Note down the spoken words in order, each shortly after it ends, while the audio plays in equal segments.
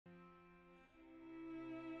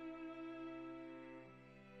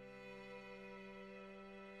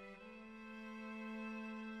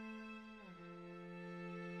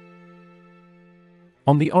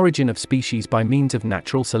On the Origin of Species by Means of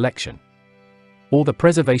Natural Selection, or the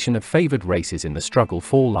Preservation of Favoured Races in the Struggle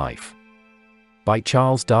for Life, by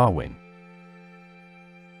Charles Darwin.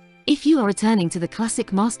 If you are returning to the Classic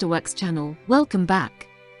Masterworks channel, welcome back.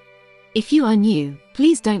 If you are new,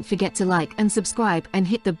 please don't forget to like and subscribe and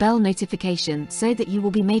hit the bell notification so that you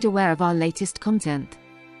will be made aware of our latest content.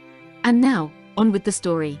 And now, on with the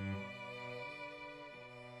story.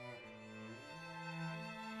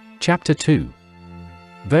 Chapter 2.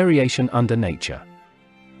 Variation under Nature.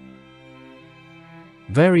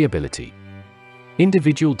 Variability.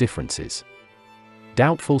 Individual differences.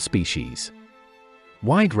 Doubtful species.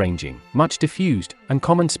 Wide-ranging, much diffused, and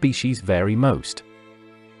common species vary most.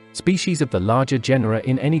 Species of the larger genera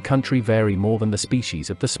in any country vary more than the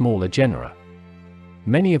species of the smaller genera.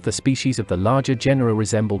 Many of the species of the larger genera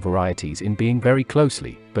resemble varieties in being very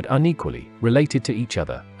closely, but unequally, related to each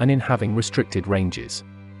other, and in having restricted ranges.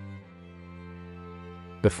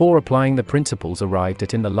 Before applying the principles arrived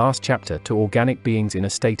at in the last chapter to organic beings in a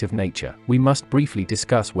state of nature, we must briefly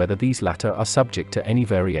discuss whether these latter are subject to any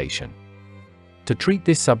variation. To treat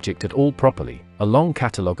this subject at all properly, a long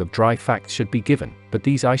catalogue of dry facts should be given, but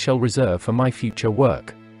these I shall reserve for my future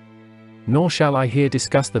work. Nor shall I here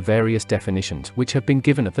discuss the various definitions which have been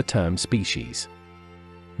given of the term species.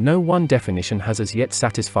 No one definition has as yet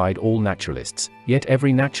satisfied all naturalists, yet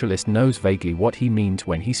every naturalist knows vaguely what he means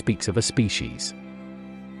when he speaks of a species.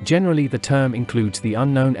 Generally, the term includes the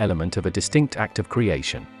unknown element of a distinct act of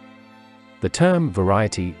creation. The term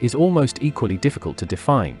variety is almost equally difficult to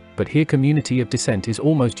define, but here community of descent is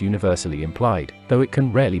almost universally implied, though it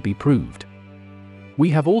can rarely be proved. We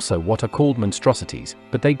have also what are called monstrosities,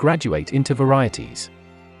 but they graduate into varieties.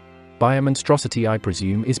 By a monstrosity I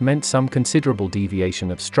presume is meant some considerable deviation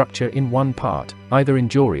of structure in one part, either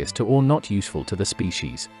injurious to or not useful to the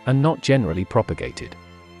species, and not generally propagated.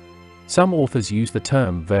 Some authors use the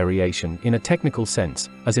term variation in a technical sense,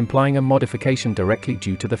 as implying a modification directly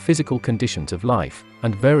due to the physical conditions of life,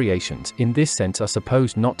 and variations in this sense are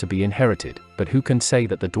supposed not to be inherited, but who can say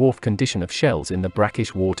that the dwarf condition of shells in the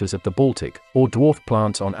brackish waters of the Baltic, or dwarf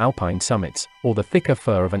plants on alpine summits, or the thicker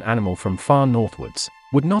fur of an animal from far northwards,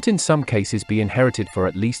 would not in some cases be inherited for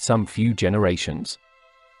at least some few generations?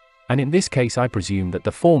 And in this case I presume that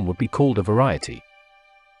the form would be called a variety.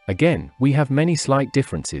 Again, we have many slight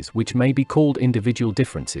differences which may be called individual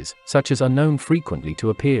differences, such as are known frequently to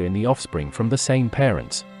appear in the offspring from the same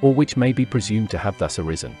parents, or which may be presumed to have thus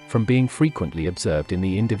arisen from being frequently observed in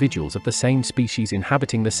the individuals of the same species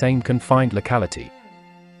inhabiting the same confined locality.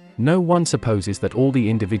 No one supposes that all the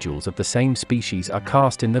individuals of the same species are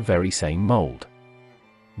cast in the very same mold.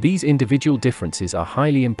 These individual differences are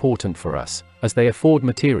highly important for us, as they afford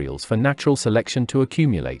materials for natural selection to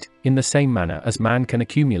accumulate, in the same manner as man can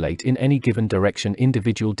accumulate in any given direction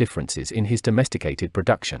individual differences in his domesticated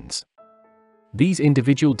productions. These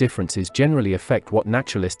individual differences generally affect what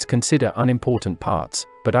naturalists consider unimportant parts,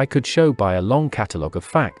 but I could show by a long catalogue of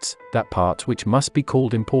facts, that parts which must be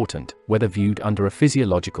called important, whether viewed under a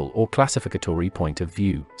physiological or classificatory point of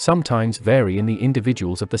view, sometimes vary in the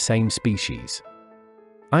individuals of the same species.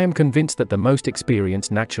 I am convinced that the most experienced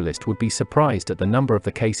naturalist would be surprised at the number of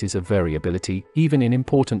the cases of variability, even in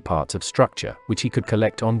important parts of structure, which he could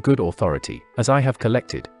collect on good authority, as I have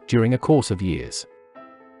collected, during a course of years.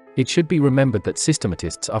 It should be remembered that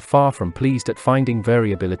systematists are far from pleased at finding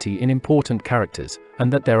variability in important characters,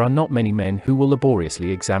 and that there are not many men who will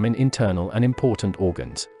laboriously examine internal and important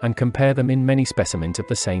organs, and compare them in many specimens of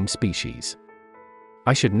the same species.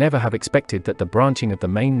 I should never have expected that the branching of the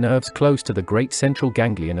main nerves close to the great central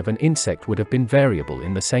ganglion of an insect would have been variable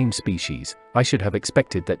in the same species. I should have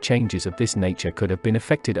expected that changes of this nature could have been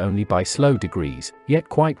effected only by slow degrees, yet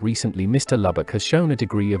quite recently Mr. Lubbock has shown a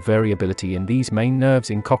degree of variability in these main nerves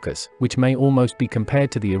in coccus, which may almost be compared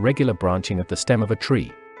to the irregular branching of the stem of a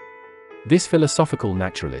tree. This philosophical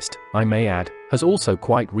naturalist, I may add, has also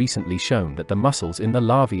quite recently shown that the muscles in the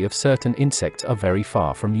larvae of certain insects are very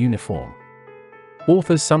far from uniform.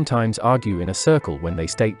 Authors sometimes argue in a circle when they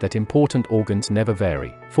state that important organs never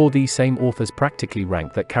vary, for these same authors practically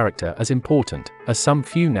rank that character as important, as some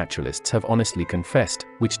few naturalists have honestly confessed,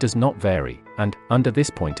 which does not vary, and, under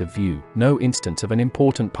this point of view, no instance of an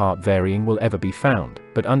important part varying will ever be found,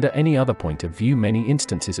 but under any other point of view many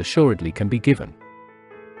instances assuredly can be given.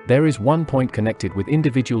 There is one point connected with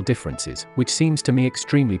individual differences, which seems to me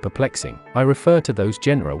extremely perplexing. I refer to those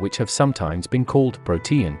genera which have sometimes been called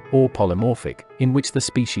protean, or polymorphic, in which the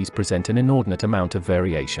species present an inordinate amount of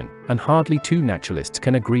variation, and hardly two naturalists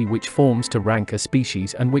can agree which forms to rank as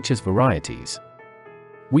species and which as varieties.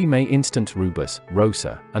 We may instance rubus,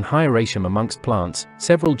 rosa, and hieracium amongst plants,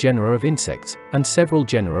 several genera of insects, and several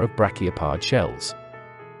genera of brachiopod shells.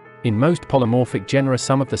 In most polymorphic genera,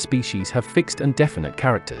 some of the species have fixed and definite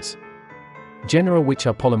characters. Genera which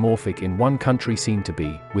are polymorphic in one country seem to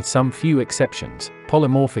be, with some few exceptions,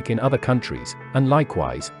 polymorphic in other countries, and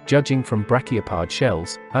likewise, judging from brachiopod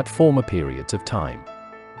shells, at former periods of time.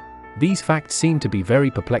 These facts seem to be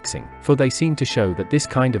very perplexing, for they seem to show that this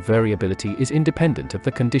kind of variability is independent of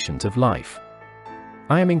the conditions of life.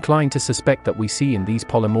 I am inclined to suspect that we see in these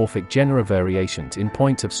polymorphic genera variations in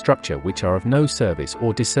points of structure which are of no service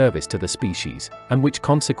or disservice to the species, and which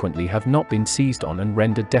consequently have not been seized on and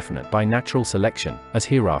rendered definite by natural selection, as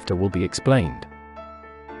hereafter will be explained.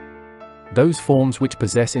 Those forms which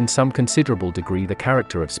possess in some considerable degree the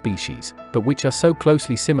character of species, but which are so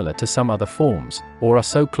closely similar to some other forms, or are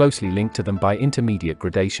so closely linked to them by intermediate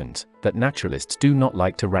gradations, that naturalists do not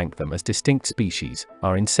like to rank them as distinct species,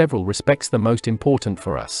 are in several respects the most important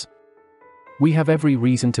for us. We have every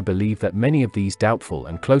reason to believe that many of these doubtful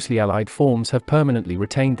and closely allied forms have permanently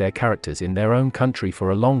retained their characters in their own country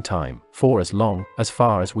for a long time, for as long, as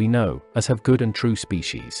far as we know, as have good and true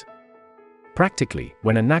species. Practically,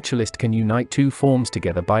 when a naturalist can unite two forms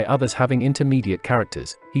together by others having intermediate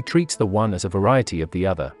characters, he treats the one as a variety of the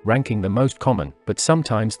other, ranking the most common, but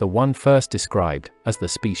sometimes the one first described, as the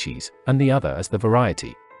species, and the other as the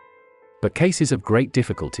variety. But cases of great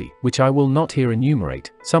difficulty, which I will not here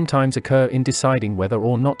enumerate, sometimes occur in deciding whether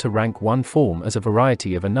or not to rank one form as a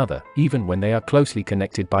variety of another, even when they are closely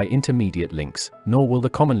connected by intermediate links, nor will the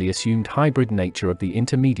commonly assumed hybrid nature of the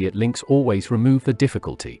intermediate links always remove the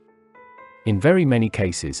difficulty. In very many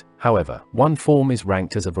cases, however, one form is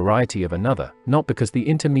ranked as a variety of another, not because the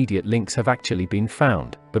intermediate links have actually been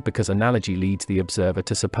found, but because analogy leads the observer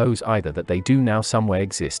to suppose either that they do now somewhere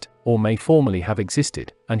exist, or may formerly have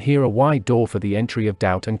existed, and here a wide door for the entry of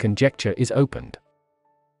doubt and conjecture is opened.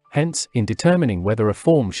 Hence, in determining whether a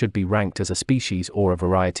form should be ranked as a species or a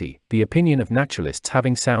variety, the opinion of naturalists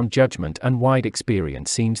having sound judgment and wide experience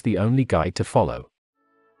seems the only guide to follow.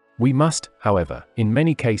 We must, however, in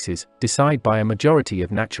many cases, decide by a majority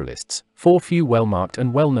of naturalists, for few well-marked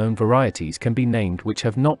and well-known varieties can be named which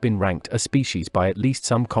have not been ranked as species by at least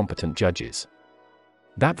some competent judges.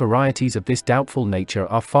 That varieties of this doubtful nature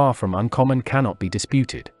are far from uncommon cannot be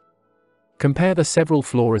disputed. Compare the several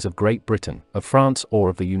floras of Great Britain, of France or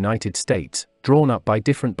of the United States, drawn up by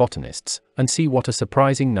different botanists, and see what a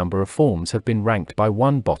surprising number of forms have been ranked by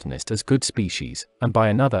one botanist as good species, and by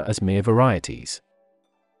another as mere varieties.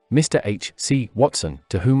 Mr. H. C. Watson,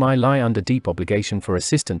 to whom I lie under deep obligation for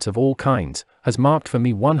assistance of all kinds, has marked for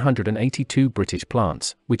me 182 British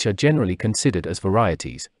plants, which are generally considered as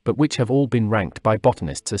varieties, but which have all been ranked by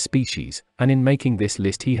botanists as species, and in making this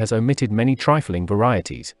list he has omitted many trifling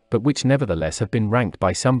varieties, but which nevertheless have been ranked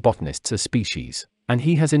by some botanists as species, and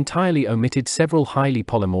he has entirely omitted several highly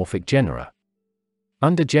polymorphic genera.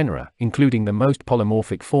 Under genera, including the most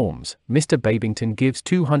polymorphic forms, Mr. Babington gives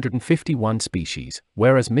 251 species,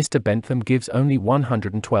 whereas Mr. Bentham gives only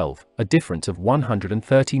 112, a difference of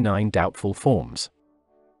 139 doubtful forms.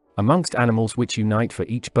 Amongst animals which unite for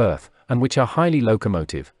each birth, and which are highly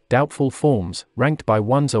locomotive, doubtful forms, ranked by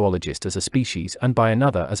one zoologist as a species and by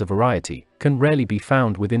another as a variety, can rarely be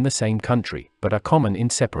found within the same country, but are common in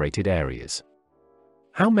separated areas.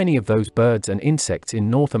 How many of those birds and insects in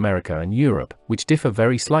North America and Europe, which differ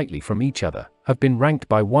very slightly from each other, have been ranked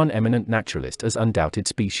by one eminent naturalist as undoubted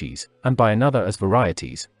species, and by another as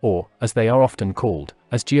varieties, or, as they are often called,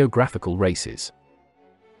 as geographical races?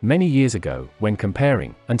 Many years ago, when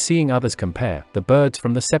comparing, and seeing others compare, the birds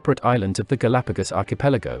from the separate islands of the Galapagos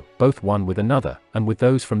archipelago, both one with another, and with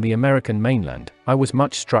those from the American mainland, I was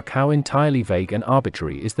much struck how entirely vague and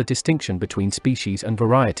arbitrary is the distinction between species and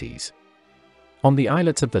varieties. On the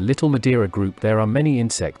islets of the Little Madeira group there are many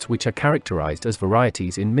insects which are characterized as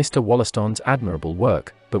varieties in Mr. Wollaston's admirable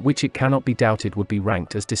work, but which it cannot be doubted would be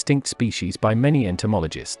ranked as distinct species by many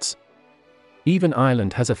entomologists. Even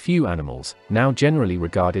Ireland has a few animals, now generally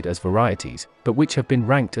regarded as varieties, but which have been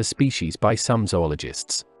ranked as species by some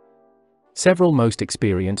zoologists. Several most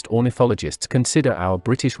experienced ornithologists consider our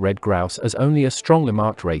British red grouse as only a strongly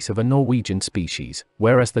marked race of a Norwegian species,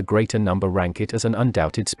 whereas the greater number rank it as an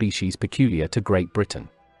undoubted species peculiar to Great Britain.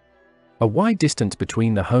 A wide distance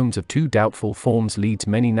between the homes of two doubtful forms leads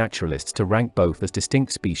many naturalists to rank both as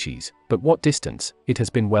distinct species, but what distance, it has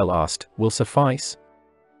been well asked, will suffice?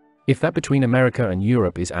 If that between America and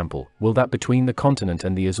Europe is ample, will that between the continent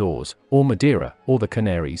and the Azores, or Madeira, or the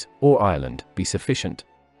Canaries, or Ireland, be sufficient?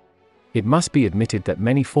 It must be admitted that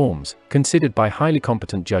many forms, considered by highly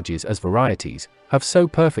competent judges as varieties, have so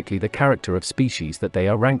perfectly the character of species that they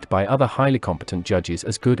are ranked by other highly competent judges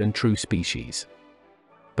as good and true species.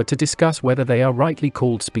 but to discuss whether they are rightly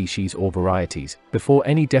called species or varieties, before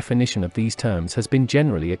any definition of these terms has been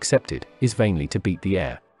generally accepted, is vainly to beat the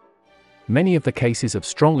air. Many of the cases of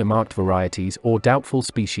strongly marked varieties or doubtful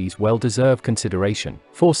species well deserve consideration,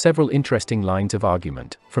 for several interesting lines of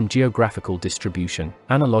argument, from geographical distribution,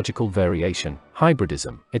 analogical variation,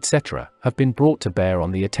 hybridism, etc., have been brought to bear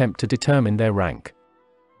on the attempt to determine their rank.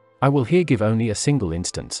 I will here give only a single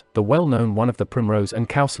instance, the well-known one of the primrose and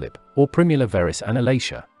cowslip, or Primula veris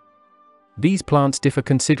annulata. These plants differ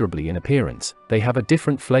considerably in appearance, they have a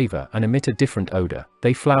different flavor and emit a different odor,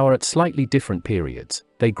 they flower at slightly different periods,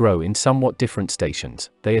 they grow in somewhat different stations,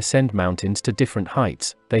 they ascend mountains to different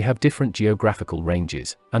heights, they have different geographical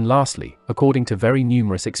ranges, and lastly, according to very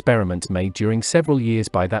numerous experiments made during several years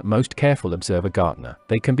by that most careful observer Gartner,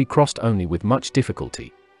 they can be crossed only with much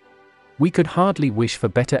difficulty. We could hardly wish for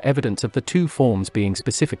better evidence of the two forms being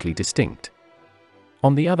specifically distinct.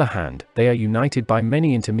 On the other hand, they are united by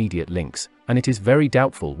many intermediate links, and it is very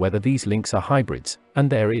doubtful whether these links are hybrids, and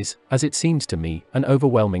there is, as it seems to me, an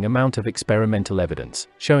overwhelming amount of experimental evidence,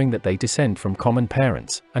 showing that they descend from common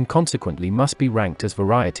parents, and consequently must be ranked as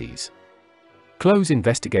varieties. Close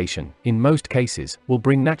investigation, in most cases, will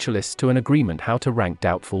bring naturalists to an agreement how to rank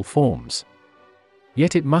doubtful forms.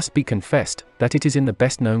 Yet it must be confessed, that it is in the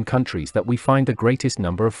best-known countries that we find the greatest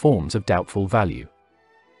number of forms of doubtful value.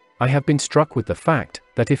 I have been struck with the fact,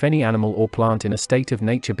 that if any animal or plant in a state of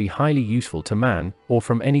nature be highly useful to man, or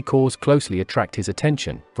from any cause closely attract his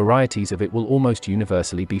attention, varieties of it will almost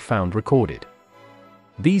universally be found recorded.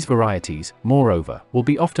 These varieties, moreover, will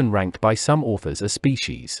be often ranked by some authors as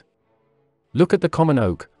species. Look at the common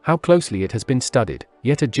oak, how closely it has been studied,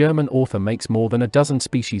 yet a German author makes more than a dozen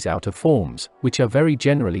species out of forms, which are very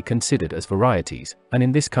generally considered as varieties, and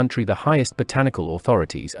in this country the highest botanical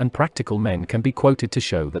authorities and practical men can be quoted to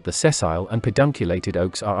show that the sessile and pedunculated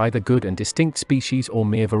oaks are either good and distinct species or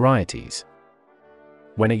mere varieties.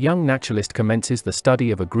 When a young naturalist commences the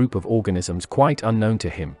study of a group of organisms quite unknown to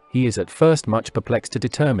him, he is at first much perplexed to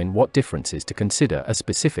determine what differences to consider as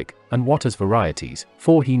specific, and what as varieties,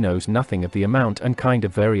 for he knows nothing of the amount and kind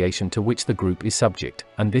of variation to which the group is subject,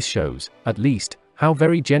 and this shows, at least, how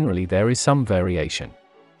very generally there is some variation.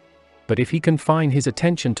 But if he confine his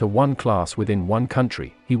attention to one class within one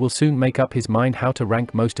country, he will soon make up his mind how to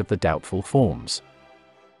rank most of the doubtful forms.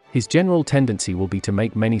 His general tendency will be to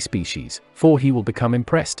make many species, for he will become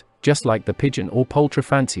impressed, just like the pigeon or poultry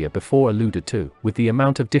fancier before alluded to, with the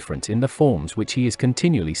amount of difference in the forms which he is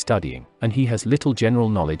continually studying, and he has little general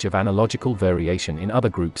knowledge of analogical variation in other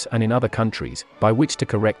groups and in other countries, by which to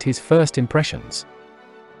correct his first impressions.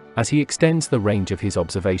 As he extends the range of his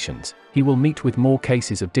observations, he will meet with more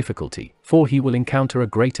cases of difficulty, for he will encounter a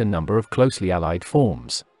greater number of closely allied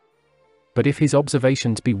forms. But if his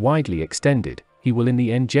observations be widely extended, he will in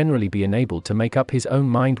the end generally be enabled to make up his own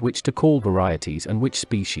mind which to call varieties and which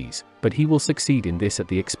species, but he will succeed in this at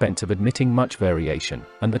the expense of admitting much variation,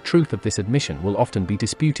 and the truth of this admission will often be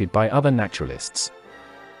disputed by other naturalists.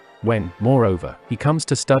 When, moreover, he comes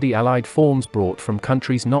to study allied forms brought from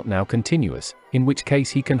countries not now continuous, in which case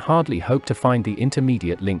he can hardly hope to find the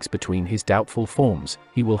intermediate links between his doubtful forms,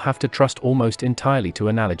 he will have to trust almost entirely to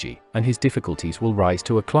analogy, and his difficulties will rise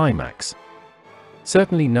to a climax.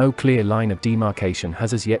 Certainly no clear line of demarcation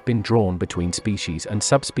has as yet been drawn between species and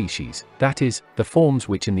subspecies, that is, the forms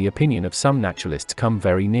which in the opinion of some naturalists come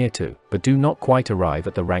very near to, but do not quite arrive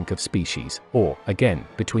at the rank of species, or, again,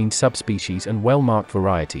 between subspecies and well-marked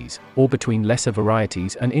varieties, or between lesser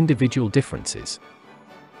varieties and individual differences.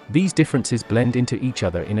 These differences blend into each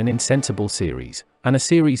other in an insensible series, and a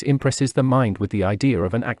series impresses the mind with the idea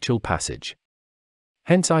of an actual passage.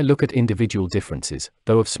 Hence I look at individual differences,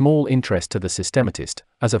 though of small interest to the systematist,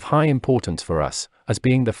 as of high importance for us, as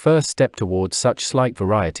being the first step towards such slight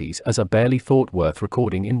varieties as are barely thought worth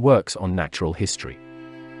recording in works on natural history.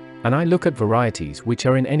 And I look at varieties which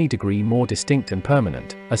are in any degree more distinct and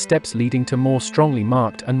permanent, as steps leading to more strongly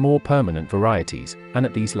marked and more permanent varieties, and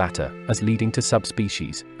at these latter, as leading to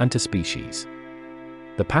subspecies, and to species.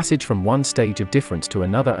 The passage from one stage of difference to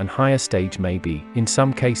another and higher stage may be, in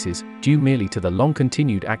some cases, due merely to the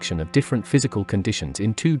long-continued action of different physical conditions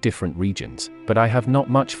in two different regions, but I have not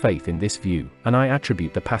much faith in this view, and I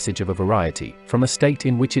attribute the passage of a variety, from a state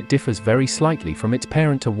in which it differs very slightly from its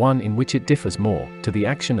parent to one in which it differs more, to the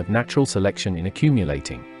action of natural selection in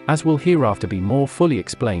accumulating, as will hereafter be more fully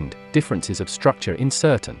explained, differences of structure in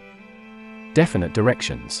certain definite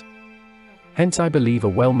directions. Hence I believe a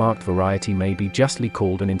well-marked variety may be justly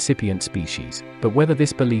called an incipient species, but whether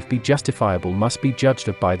this belief be justifiable must be judged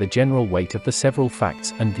of by the general weight of the several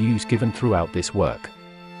facts and views given throughout this work.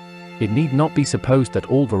 It need not be supposed that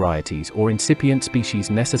all varieties or incipient species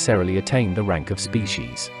necessarily attain the rank of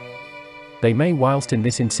species. They may whilst in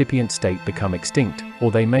this incipient state become extinct, or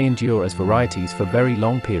they may endure as varieties for very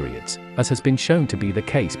long periods, as has been shown to be the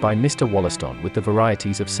case by Mr. Wollaston with the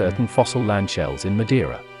varieties of certain fossil land shells in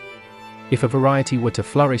Madeira. If a variety were to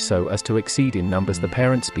flourish so as to exceed in numbers the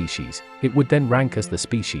parent species, it would then rank as the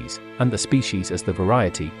species, and the species as the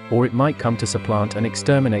variety, or it might come to supplant and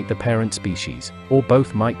exterminate the parent species, or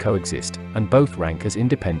both might coexist, and both rank as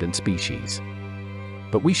independent species.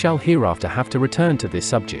 But we shall hereafter have to return to this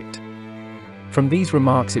subject. From these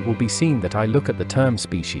remarks it will be seen that I look at the term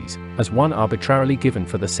species as one arbitrarily given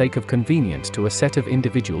for the sake of convenience to a set of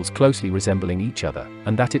individuals closely resembling each other,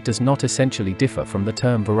 and that it does not essentially differ from the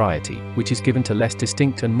term variety, which is given to less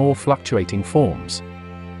distinct and more fluctuating forms.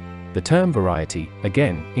 The term variety,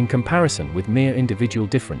 again, in comparison with mere individual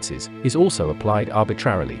differences, is also applied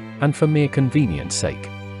arbitrarily, and for mere convenience sake.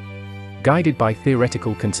 Guided by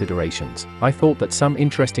theoretical considerations, I thought that some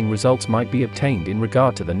interesting results might be obtained in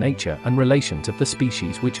regard to the nature and relations of the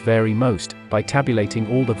species which vary most, by tabulating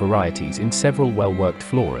all the varieties in several well-worked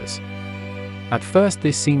floras. At first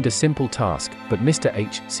this seemed a simple task, but Mr.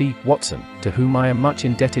 H.C. Watson, to whom I am much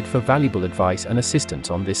indebted for valuable advice and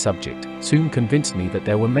assistance on this subject, soon convinced me that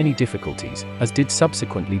there were many difficulties, as did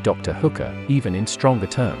subsequently Dr. Hooker, even in stronger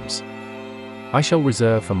terms. I shall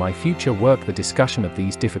reserve for my future work the discussion of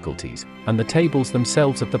these difficulties, and the tables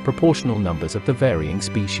themselves of the proportional numbers of the varying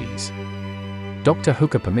species. Dr.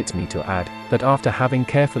 Hooker permits me to add, that after having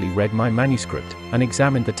carefully read my manuscript, and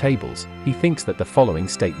examined the tables, he thinks that the following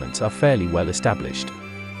statements are fairly well established.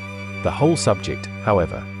 The whole subject,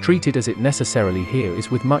 however, treated as it necessarily here is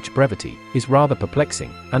with much brevity, is rather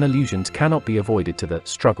perplexing, and allusions cannot be avoided to the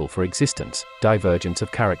struggle for existence, divergence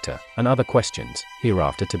of character, and other questions,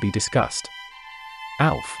 hereafter to be discussed.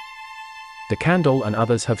 Alf. De Candolle and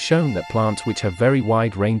others have shown that plants which have very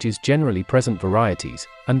wide ranges generally present varieties,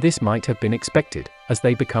 and this might have been expected, as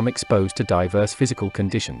they become exposed to diverse physical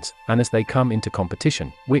conditions, and as they come into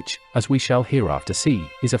competition, which, as we shall hereafter see,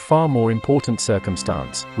 is a far more important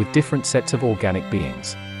circumstance, with different sets of organic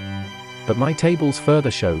beings. But my tables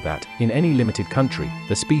further show that, in any limited country,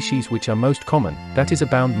 the species which are most common, that is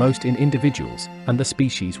abound most in individuals, and the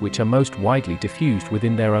species which are most widely diffused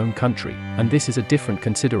within their own country, and this is a different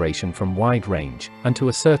consideration from wide range, and to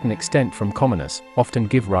a certain extent from commonness, often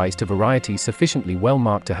give rise to varieties sufficiently well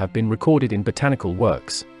marked to have been recorded in botanical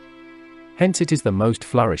works. Hence it is the most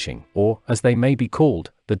flourishing, or, as they may be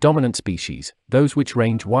called, the dominant species, those which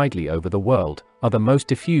range widely over the world, are the most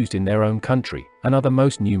diffused in their own country, and are the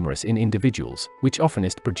most numerous in individuals, which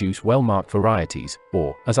oftenest produce well-marked varieties,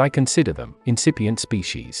 or, as I consider them, incipient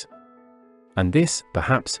species. And this,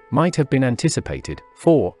 perhaps, might have been anticipated,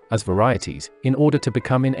 for, as varieties, in order to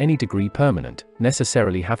become in any degree permanent,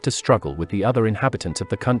 necessarily have to struggle with the other inhabitants of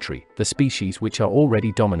the country, the species which are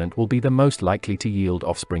already dominant will be the most likely to yield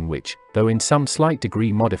offspring which, though in some slight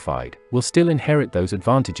degree modified, will still inherit those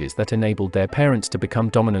advantages that enabled their parents to become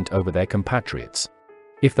dominant over their compatriots.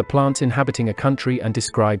 If the plants inhabiting a country and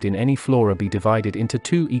described in any flora be divided into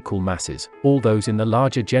two equal masses, all those in the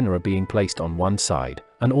larger genera being placed on one side,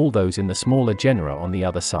 and all those in the smaller genera on the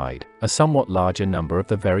other side, a somewhat larger number of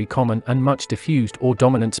the very common and much diffused or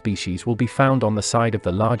dominant species will be found on the side of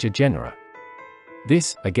the larger genera.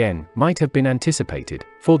 This, again, might have been anticipated,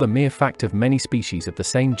 for the mere fact of many species of the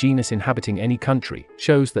same genus inhabiting any country,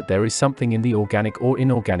 shows that there is something in the organic or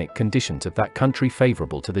inorganic conditions of that country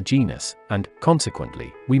favorable to the genus, and,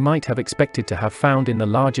 consequently, we might have expected to have found in the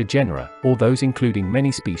larger genera, or those including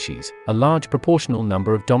many species, a large proportional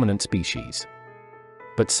number of dominant species.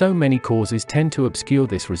 But so many causes tend to obscure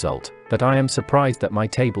this result, that I am surprised that my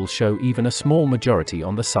tables show even a small majority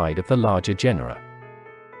on the side of the larger genera.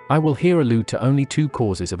 I will here allude to only two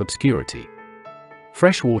causes of obscurity.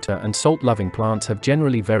 Freshwater and salt-loving plants have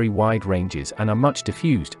generally very wide ranges and are much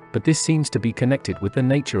diffused, but this seems to be connected with the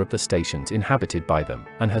nature of the stations inhabited by them,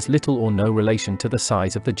 and has little or no relation to the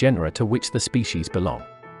size of the genera to which the species belong.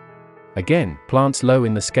 Again, plants low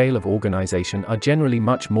in the scale of organization are generally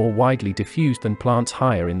much more widely diffused than plants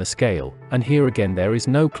higher in the scale, and here again there is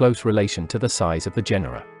no close relation to the size of the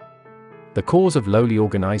genera. The cause of lowly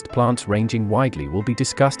organized plants ranging widely will be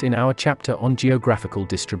discussed in our chapter on geographical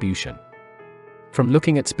distribution. From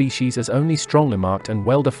looking at species as only strongly marked and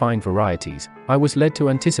well-defined varieties, I was led to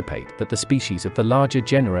anticipate that the species of the larger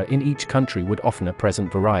genera in each country would oftener present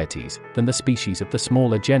varieties than the species of the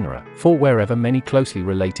smaller genera, for wherever many closely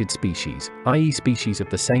related species, i.e. species of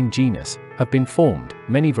the same genus, have been formed,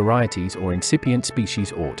 many varieties or incipient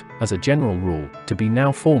species ought, as a general rule, to be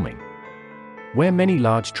now forming. Where many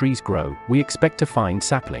large trees grow, we expect to find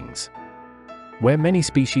saplings. Where many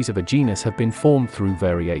species of a genus have been formed through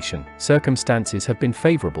variation, circumstances have been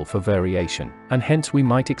favorable for variation, and hence we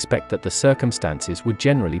might expect that the circumstances would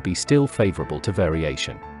generally be still favorable to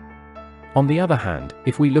variation. On the other hand,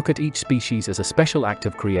 if we look at each species as a special act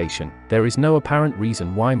of creation, there is no apparent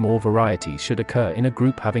reason why more varieties should occur in a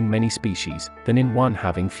group having many species, than in one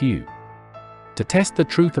having few. To test the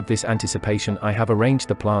truth of this anticipation, I have arranged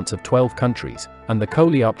the plants of 12 countries, and the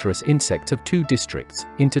coleopterous insects of 2 districts,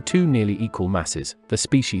 into 2 nearly equal masses, the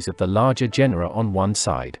species of the larger genera on one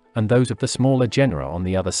side, and those of the smaller genera on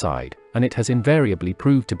the other side, and it has invariably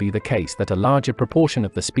proved to be the case that a larger proportion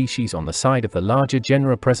of the species on the side of the larger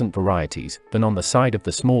genera present varieties, than on the side of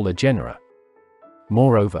the smaller genera.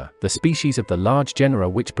 Moreover, the species of the large genera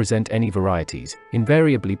which present any varieties,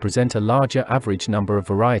 invariably present a larger average number of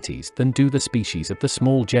varieties than do the species of the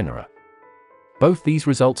small genera. Both these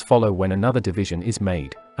results follow when another division is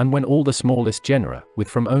made, and when all the smallest genera, with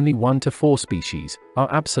from only 1 to 4 species, are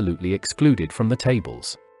absolutely excluded from the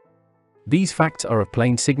tables. These facts are of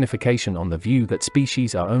plain signification on the view that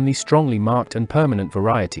species are only strongly marked and permanent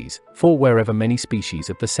varieties, for wherever many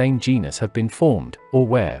species of the same genus have been formed, or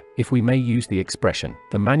where, if we may use the expression,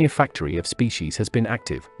 the manufactory of species has been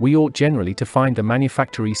active, we ought generally to find the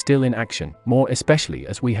manufactory still in action, more especially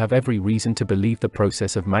as we have every reason to believe the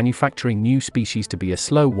process of manufacturing new species to be a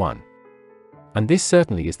slow one. And this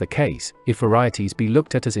certainly is the case, if varieties be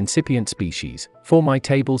looked at as incipient species, for my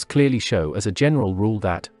tables clearly show as a general rule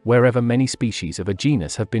that, wherever many species of a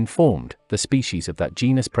genus have been formed, the species of that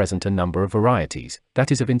genus present a number of varieties,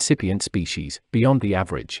 that is of incipient species, beyond the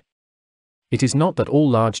average. It is not that all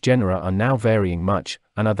large genera are now varying much,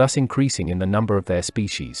 and are thus increasing in the number of their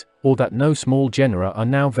species, or that no small genera are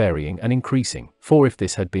now varying and increasing, for if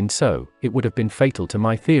this had been so, it would have been fatal to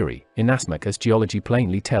my theory, inasmuch as geology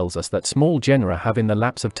plainly tells us that small genera have in the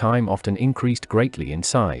lapse of time often increased greatly in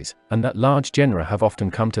size, and that large genera have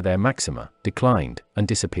often come to their maxima, declined, and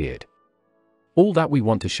disappeared. All that we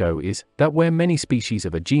want to show is, that where many species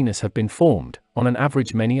of a genus have been formed, on an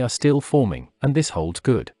average many are still forming, and this holds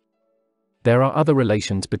good. There are other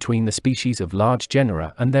relations between the species of large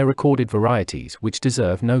genera and their recorded varieties which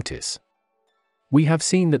deserve notice. We have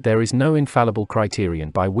seen that there is no infallible criterion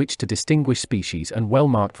by which to distinguish species and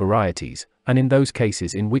well-marked varieties, and in those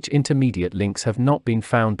cases in which intermediate links have not been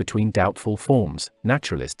found between doubtful forms,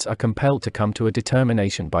 naturalists are compelled to come to a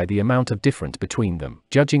determination by the amount of difference between them,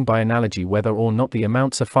 judging by analogy whether or not the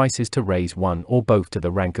amount suffices to raise one or both to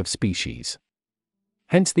the rank of species.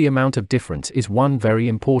 Hence the amount of difference is one very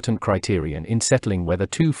important criterion in settling whether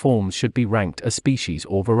 2 forms should be ranked as species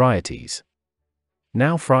or varieties.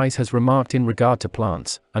 Now Fries has remarked in regard to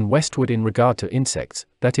plants, and Westwood in regard to insects,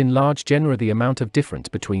 that in large genera the amount of difference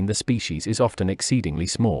between the species is often exceedingly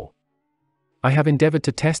small. I have endeavored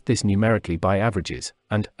to test this numerically by averages,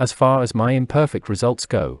 and, as far as my imperfect results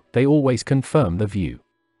go, they always confirm the view.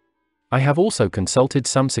 I have also consulted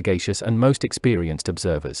some sagacious and most experienced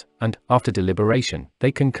observers, and, after deliberation,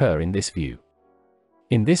 they concur in this view.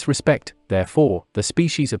 In this respect, therefore, the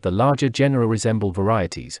species of the larger genera resemble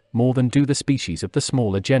varieties, more than do the species of the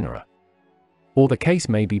smaller genera. Or the case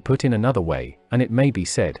may be put in another way, and it may be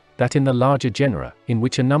said, that in the larger genera, in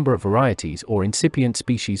which a number of varieties or incipient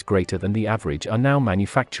species greater than the average are now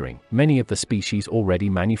manufacturing, many of the species already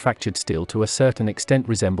manufactured still to a certain extent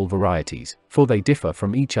resemble varieties, for they differ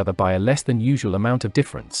from each other by a less than usual amount of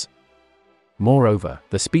difference. Moreover,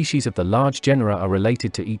 the species of the large genera are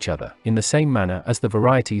related to each other, in the same manner as the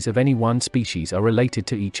varieties of any one species are related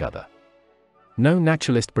to each other. No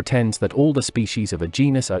naturalist pretends that all the species of a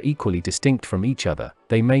genus are equally distinct from each other.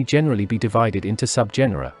 They may generally be divided into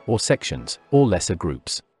subgenera, or sections, or lesser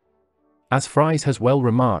groups. As Fries has well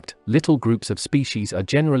remarked, little groups of species are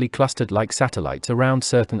generally clustered like satellites around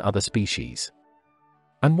certain other species.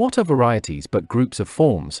 And what are varieties but groups of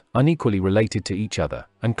forms, unequally related to each other,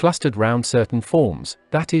 and clustered round certain forms,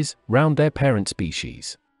 that is, round their parent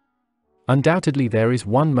species? Undoubtedly there is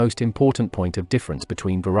one most important point of difference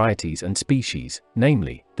between varieties and species,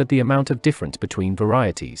 namely, that the amount of difference between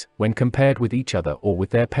varieties, when compared with each other or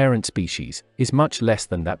with their parent species, is much less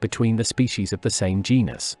than that between the species of the same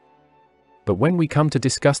genus. But when we come to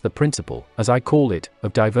discuss the principle, as I call it,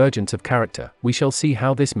 of divergence of character, we shall see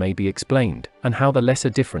how this may be explained, and how the lesser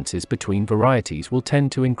differences between varieties will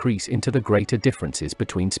tend to increase into the greater differences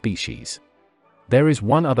between species. There is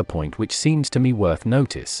one other point which seems to me worth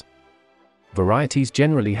notice. Varieties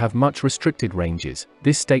generally have much restricted ranges.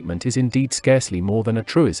 This statement is indeed scarcely more than a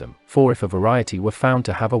truism, for if a variety were found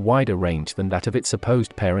to have a wider range than that of its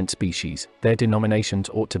supposed parent species, their denominations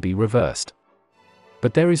ought to be reversed.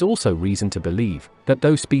 But there is also reason to believe that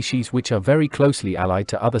those species which are very closely allied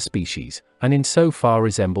to other species, and in so far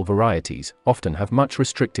resemble varieties, often have much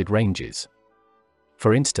restricted ranges.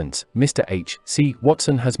 For instance, Mr. H. C.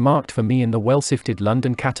 Watson has marked for me in the well-sifted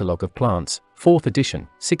London Catalogue of Plants, 4th edition,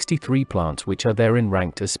 63 plants which are therein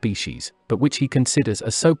ranked as species, but which he considers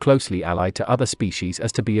as so closely allied to other species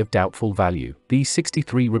as to be of doubtful value. These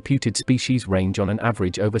 63 reputed species range on an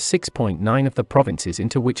average over 6.9 of the provinces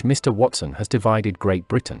into which Mr. Watson has divided Great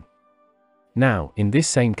Britain. Now, in this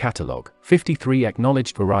same catalogue, 53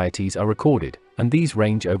 acknowledged varieties are recorded, and these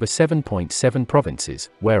range over 7.7 provinces,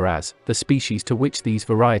 whereas the species to which these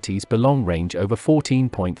varieties belong range over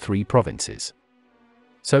 14.3 provinces.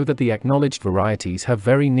 So that the acknowledged varieties have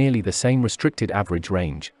very nearly the same restricted average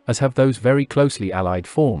range, as have those very closely allied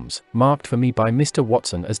forms, marked for me by Mr.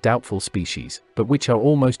 Watson as doubtful species, but which are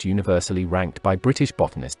almost universally ranked by British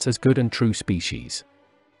botanists as good and true species.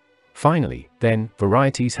 Finally, then,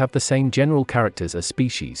 varieties have the same general characters as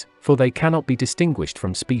species, for they cannot be distinguished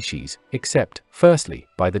from species, except, firstly,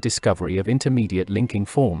 by the discovery of intermediate linking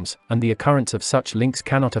forms, and the occurrence of such links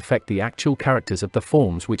cannot affect the actual characters of the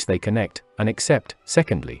forms which they connect, and except,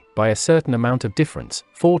 secondly, by a certain amount of difference,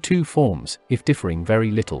 for two forms, if differing very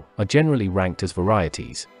little, are generally ranked as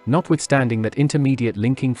varieties, notwithstanding that intermediate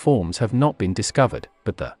linking forms have not been discovered,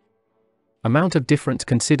 but the amount of difference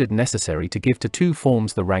considered necessary to give to two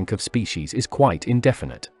forms the rank of species is quite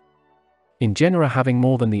indefinite. In genera having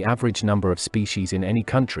more than the average number of species in any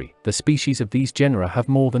country, the species of these genera have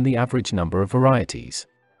more than the average number of varieties.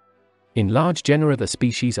 In large genera the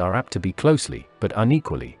species are apt to be closely, but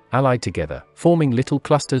unequally, allied together, forming little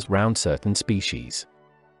clusters round certain species.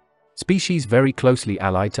 Species very closely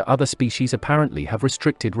allied to other species apparently have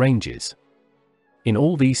restricted ranges. In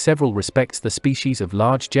all these several respects the species of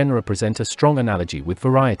large genera present a strong analogy with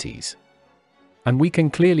varieties. And we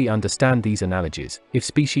can clearly understand these analogies, if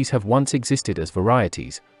species have once existed as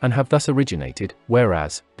varieties, and have thus originated,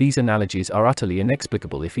 whereas, these analogies are utterly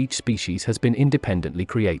inexplicable if each species has been independently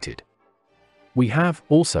created. We have,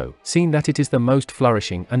 also, seen that it is the most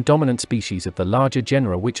flourishing and dominant species of the larger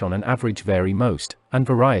genera which on an average vary most, and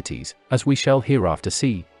varieties, as we shall hereafter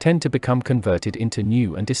see, tend to become converted into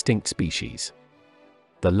new and distinct species.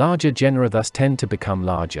 The larger genera thus tend to become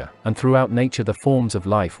larger, and throughout nature the forms of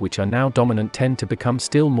life which are now dominant tend to become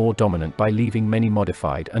still more dominant by leaving many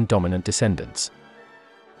modified and dominant descendants.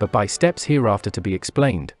 But by steps hereafter to be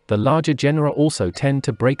explained, the larger genera also tend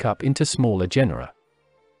to break up into smaller genera.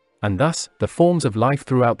 And thus, the forms of life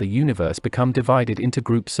throughout the universe become divided into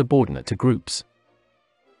groups subordinate to groups.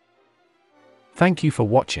 Thank you for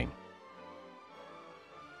watching.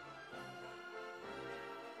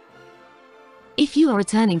 If you are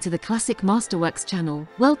returning to the Classic Masterworks channel,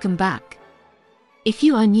 welcome back. If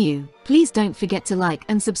you are new, please don't forget to like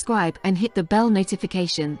and subscribe and hit the bell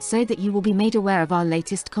notification so that you will be made aware of our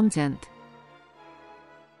latest content.